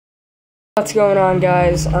What's going on,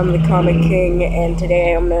 guys? I'm the Comic King, and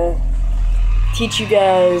today I'm gonna teach you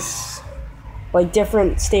guys like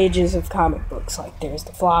different stages of comic books. Like there's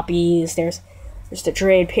the floppies, there's the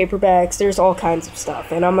trade paperbacks, there's all kinds of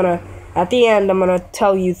stuff. And at the end, I'm gonna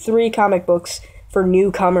tell you 3 comic books for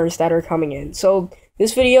newcomers that are coming in. So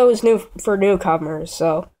this video is new for newcomers.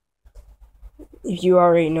 So if you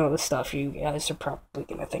already know the stuff, you guys are probably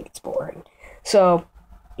gonna think it's boring. So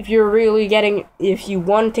if you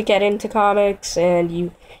want to get into comics and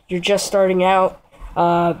you're just starting out,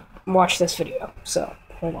 watch this video. So,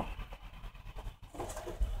 hold on.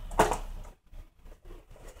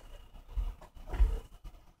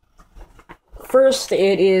 First,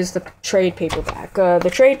 it is the trade paperback. The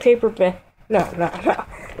trade paperback, no.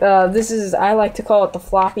 I like to call it the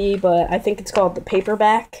floppy, but I think it's called the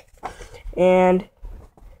paperback. And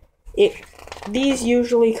these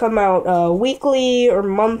usually come out weekly or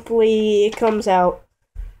monthly. It comes out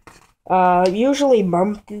usually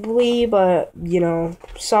monthly, but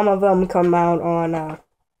some of them come out on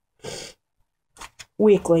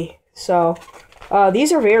weekly. So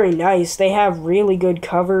these are very nice. They have really good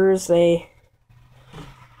covers. They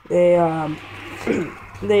have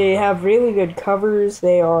really good covers.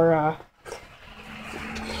 They are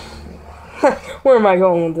where am I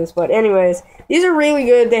going with this? But anyways, these are really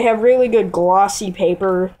good. They have really good glossy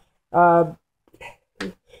paper. Yeah.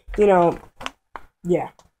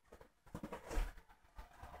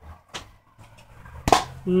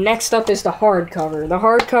 Next up is the hardcover. The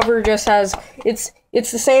hardcover just has it's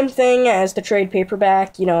the same thing as the trade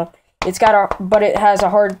paperback. But it has a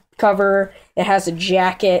hardcover. It has a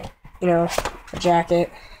jacket. A jacket.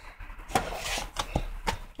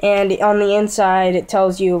 And on the inside, it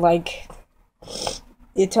tells you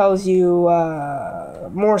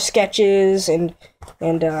more sketches and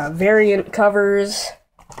variant covers.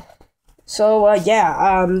 So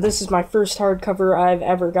this is my first hardcover I've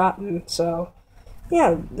ever gotten. So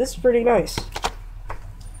yeah, this is pretty nice.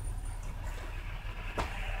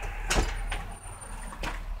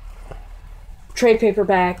 Trade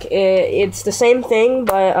paperback. It's the same thing,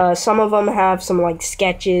 but some of them have some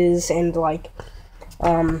sketches and what's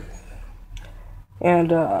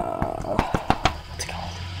it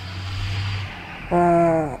called?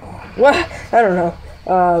 I don't know.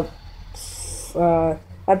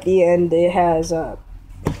 At the end, it has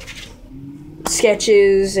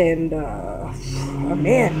sketches and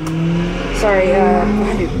man, sorry,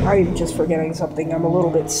 I'm just forgetting something. I'm a little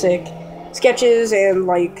bit sick. Sketches and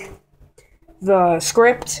the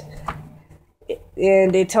script,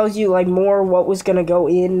 and it tells you more what was gonna go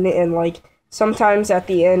in, and sometimes at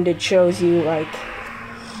the end it shows you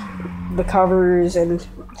the covers, and it's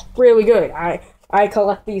really good. I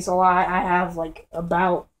collect these a lot. I have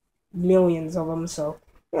about millions of them, so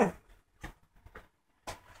yeah.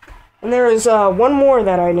 And there is one more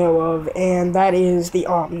that I know of, and that is the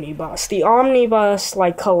omnibus. The omnibus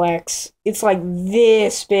collects. It's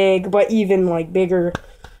this big, but even bigger.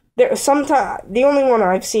 The only one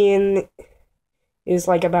I've seen is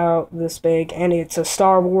about this big, and it's a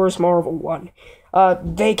Star Wars Marvel one.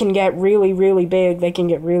 They can get really, really big. They can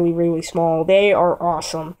get really, really small. They are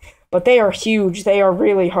awesome, but they are huge. They are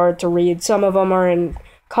really hard to read. Some of them are in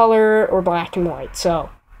color or black and white.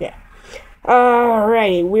 So yeah.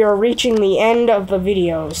 Alrighty, we are reaching the end of the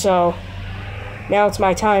video. So now it's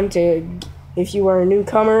my time to. If you are a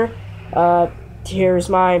newcomer, here's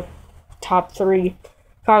my top 3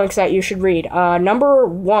 comics that you should read. Number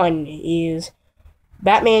 1 is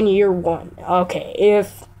Batman Year One. Okay,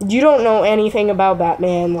 if you don't know anything about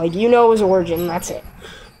Batman, you know his origin, that's it.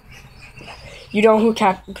 You know who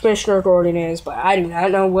Commissioner Gordon is, but I do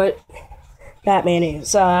not know what Batman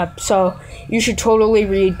is. So you should totally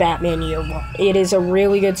read Batman Year One. It is a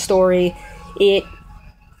really good story. It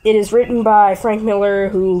is written by Frank Miller,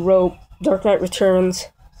 who wrote Dark Knight Returns,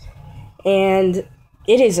 and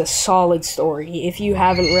it is a solid story. If you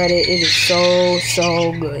haven't read it, it is so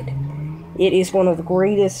good. It is one of the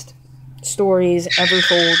greatest stories ever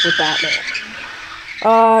told with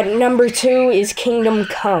Batman. Number 2 is Kingdom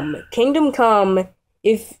Come. Kingdom Come,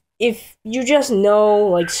 if you just know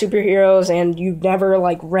superheroes and you've never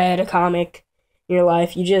read a comic in your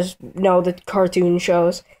life, you just know the cartoon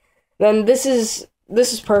shows, then this is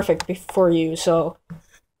perfect for you. So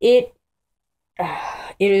it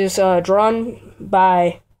is drawn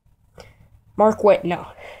by Mark Waid. No.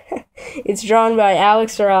 It's drawn by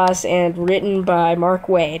Alex Ross and written by Mark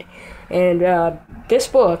Waid. And this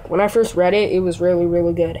book, when I first read it, it was really,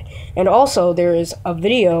 really good. And also, there is a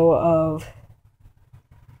video of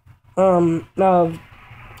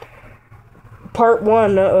part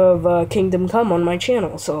 1 of Kingdom Come on my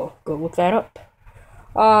channel, so go look that up.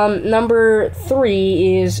 Number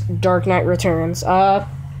 3 is Dark Knight Returns.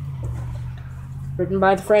 Written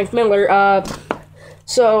by Frank Miller.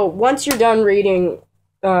 So once you're done reading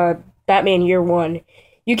Batman Year One,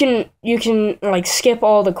 you can like skip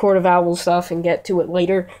all the Court of Owls stuff and get to it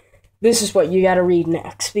later. This is what you gotta read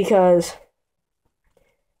next because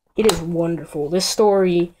it is wonderful. This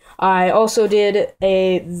story. I also did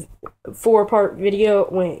a 4-part video.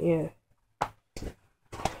 Wait, yeah.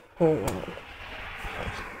 Hold on.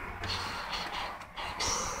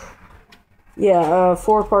 Yeah, a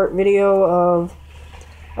 4-part video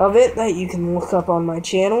of it that you can look up on my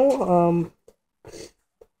channel.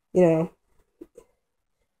 You know,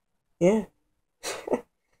 yeah.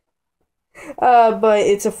 But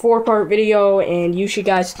it's a 4-part video, and you should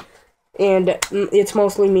guys, and it's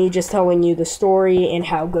mostly me just telling you the story and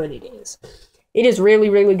how good it is. It is really,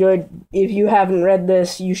 really good. If you haven't read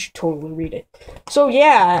this, you should totally read it. So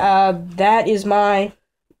yeah, that is my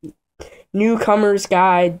newcomer's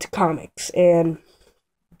guide to comics and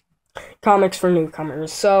comics for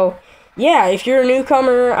newcomers. So yeah, if you're a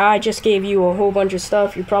newcomer, I just gave you a whole bunch of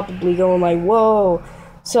stuff. You're probably going like, whoa.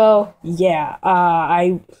 So yeah,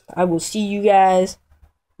 I will see you guys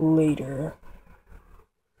later.